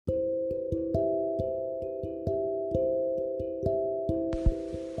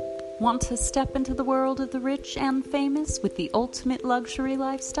Want to step into the world of the rich and famous with the ultimate luxury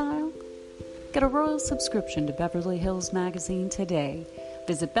lifestyle? Get a royal subscription to Beverly Hills Magazine today.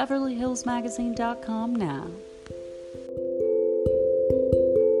 Visit BeverlyHillsMagazine.com now.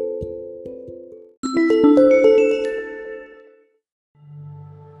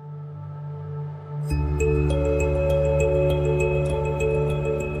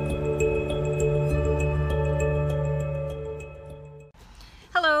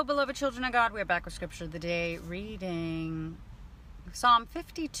 Hello, beloved children of God. We're back with Scripture of the Day, reading Psalm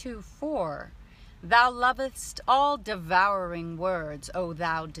 52:4. Thou lovest all devouring words, O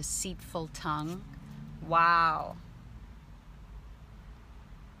thou deceitful tongue. Wow.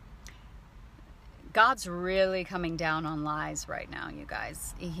 God's really coming down on lies right now, you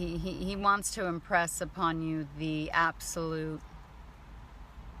guys. He wants to impress upon you the absolute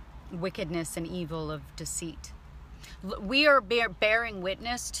wickedness and evil of deceit. We are bearing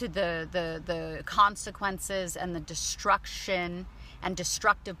witness to the consequences and the destruction and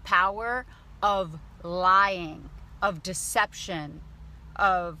destructive power of lying, of deception,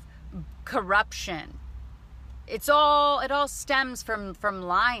 of corruption. It all stems from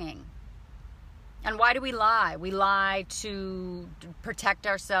lying. And why do we lie? We lie to protect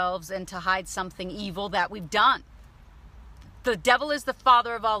ourselves and to hide something evil that we've done. The devil is the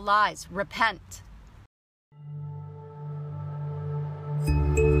father of all lies. Repent.